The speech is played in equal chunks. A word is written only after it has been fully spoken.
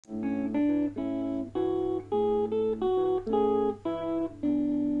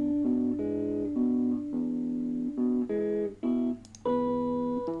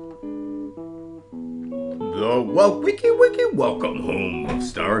Wiki, welcome home of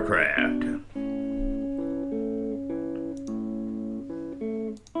StarCraft.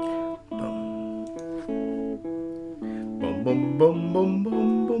 Bum bum bum bum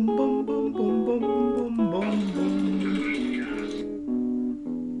bum bum bum bum bum bum bum bum bum.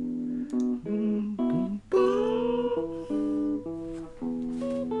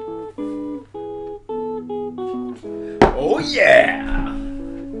 Oh yeah!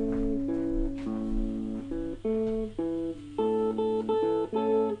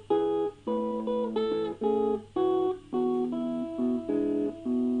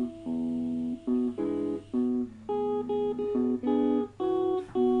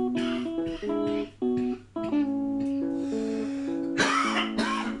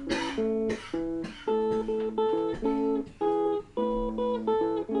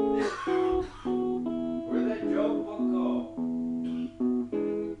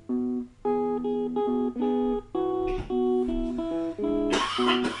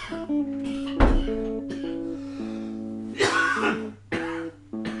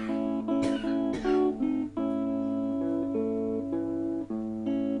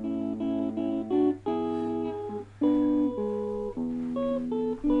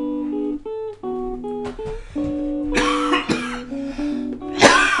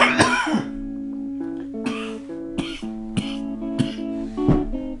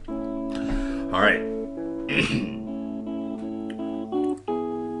 All right.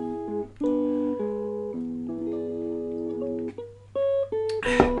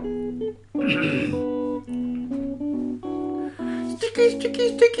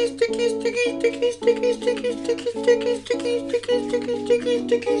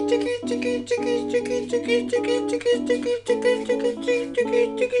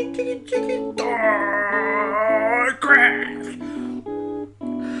 Starcraft.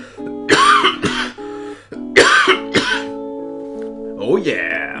 Oh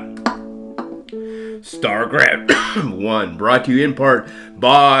yeah. StarCraft 1, brought to you in part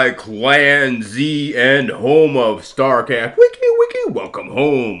by Clan Z and home of StarCraft. Wiki, welcome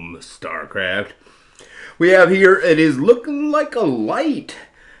home, StarCraft. We have here, it is looking like a light.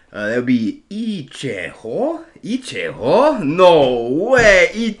 That would be Ichiho. No way.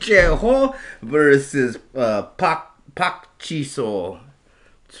 Ichiho versus Pakchiso.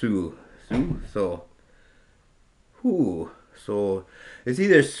 So it's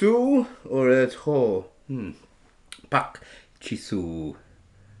either Su or it's Ho. Pak Chisu.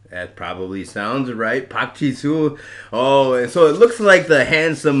 That probably sounds right. Pak Chisu. Oh, and so it looks like the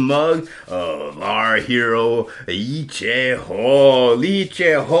handsome mug of our hero, Lee Che-ho.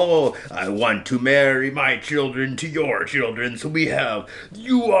 I want to marry my children to your children, so we have,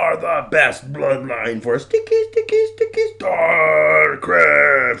 you are the best bloodline for sticky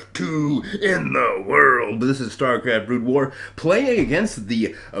StarCraft 2 in the world. This is StarCraft Brood War, playing against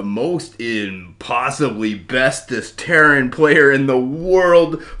the most impossibly bestest Terran player in the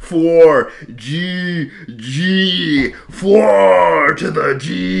world. 4GG. 4 to the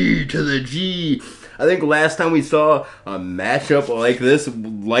G to the G. I think last time we saw a matchup like this,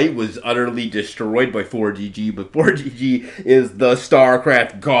 Light was utterly destroyed by 4GG, but 4GG is the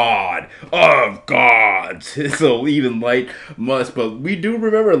StarCraft god of gods. So even Light must, but we do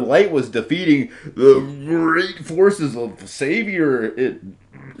remember Light was defeating the great forces of Savior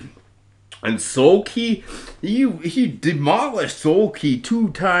and Soulkey. He demolished Soulkey 2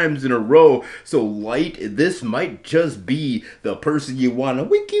 times in a row. So Light, this might just be the person you want to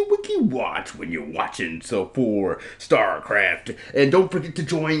wiki watch when you're watching. So for StarCraft, and don't forget to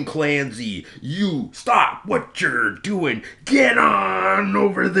join Clan Z. You stop what you're doing, get on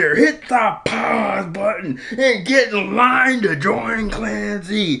over there, hit the pause button, and get in line to join Clan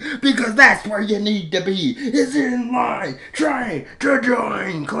Z, because that's where you need to be, is in line trying to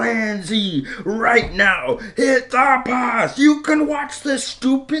join Clan Z right now. Hit the pause. You can watch this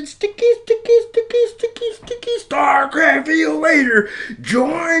stupid sticky StarCraft video later.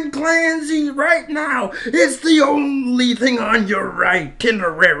 Join Clan Z right now. It's the only thing on your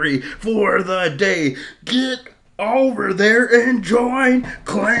itinerary for the day. Get over there and join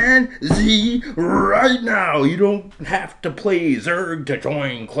Clan Z right now. You don't have to play Zerg to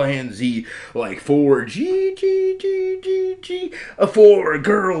join Clan Z like 4G, a 4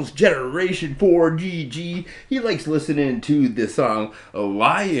 Girls Generation 4GG. He likes listening to the song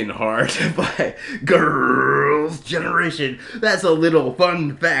Lionheart by Girls girls' generation. That's a little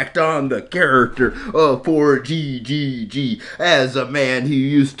fun fact on the character of forgg. As a man who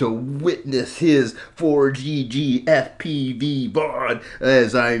used to witness his forgg FPV VOD,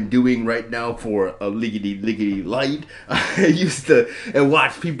 as I'm doing right now for a liggity light, I used to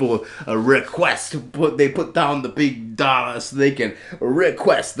watch people request, they put down the big dollar so they can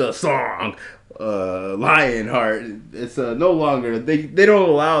request the song Lionheart. It's no longer, they don't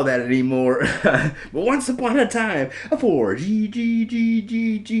allow that anymore. But once upon a time, a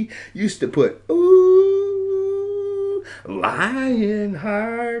 4G used to put ooh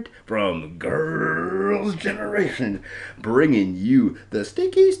Lionheart from Girls' Generation, bringing you the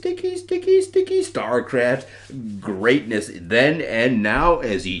sticky StarCraft greatness then and now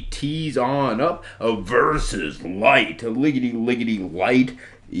as he tees on up versus Light, liggity light.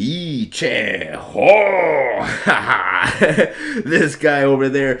 Ho! This guy over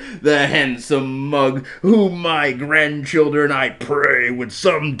there, the handsome mug, who my grandchildren, I pray, would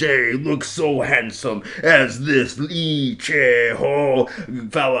someday look so handsome as this Ho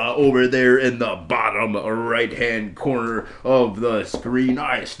fella over there in the bottom right-hand corner of the screen.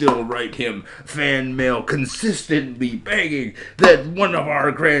 I still write him fan mail consistently begging that one of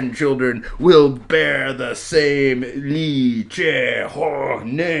our grandchildren will bear the same Ho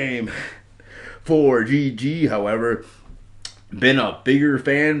name. forgg, however, been a bigger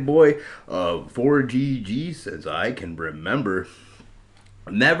fanboy of forgg since I can remember.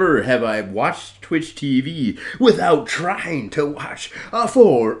 Never have I watched Twitch TV without trying to watch a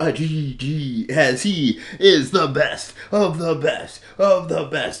forgg, as he is the best of the best of the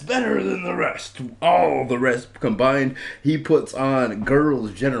best, better than the rest. All the rest combined, he puts on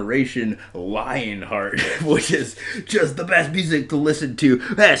Girls' Generation Lionheart, which is just the best music to listen to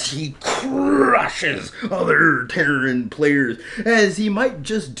as he crushes other Terran players, as he might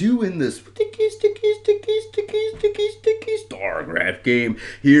just do in this sticky StarCraft game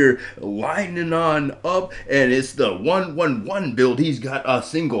here, lining on up. And it's the 1-1-1 build. He's got a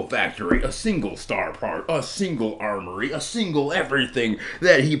single factory, a single star part, a single armory, a single everything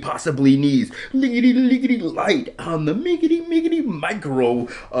that he possibly needs. Liggity light on the miggity micro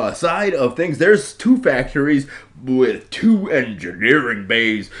side of things. There's 2 factories with 2 engineering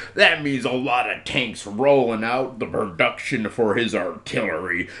bays. That means a lot of tanks rolling out. The production for his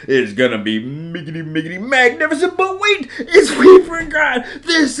artillery is gonna be miggity magnificent. But wait, we forgot.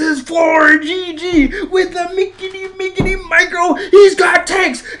 This is forgg with the miggity micro. He's got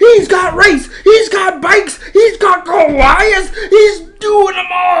tanks, he's got race, he's got bikes, he's got Goliaths. He's doing them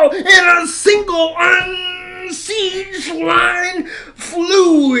all in a single siege line.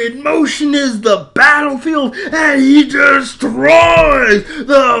 Fluid motion is the battlefield, and he destroys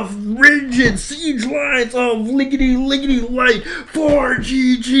the rigid siege lines of liggity light.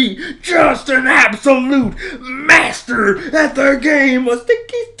 forgg, just an absolute master at the game of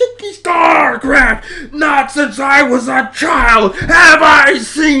sticky StarCraft. Not since I was a child have I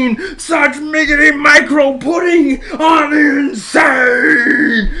seen such miggity micro putting on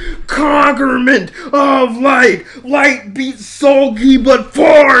insane conquerment of light. Light beats Solgi, but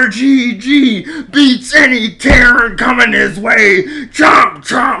forgg beats any Terran coming his way. Chomp.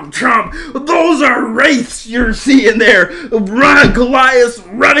 Those are wraiths you're seeing there. Goliath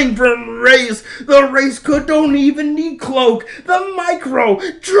running from race. The race don't even need cloak. The micro,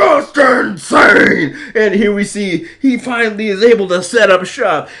 just insane. And here we see he finally is able to set up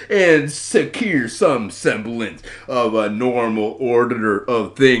shop and secure some semblance of a normal order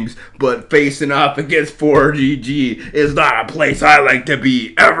of things. But facing off against forgg is not a place I like to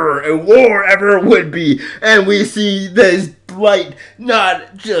be ever, or ever would be. And we see this Light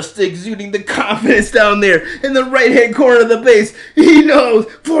not just exuding the confidence down there in the right hand corner of the base. He knows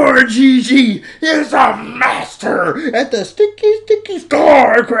forgg is a master at the sticky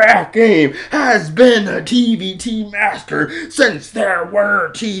StarCraft game, has been a TVT master since there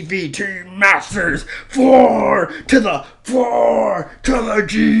were TVT masters. 4 to the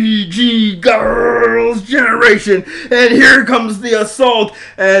GG Girls' Generation. And here comes the assault,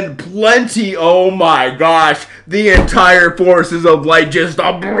 and plenty, oh my gosh, the entire forces of light just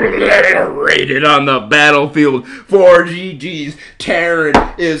obliterated on the battlefield. forgg's Terran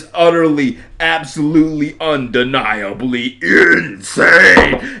is utterly, absolutely, undeniably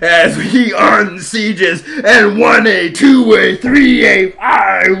insane as he unsieges, and 1A, 2A, 3A,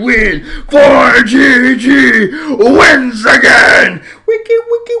 I win. forgg wins again. Wiki,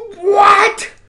 what?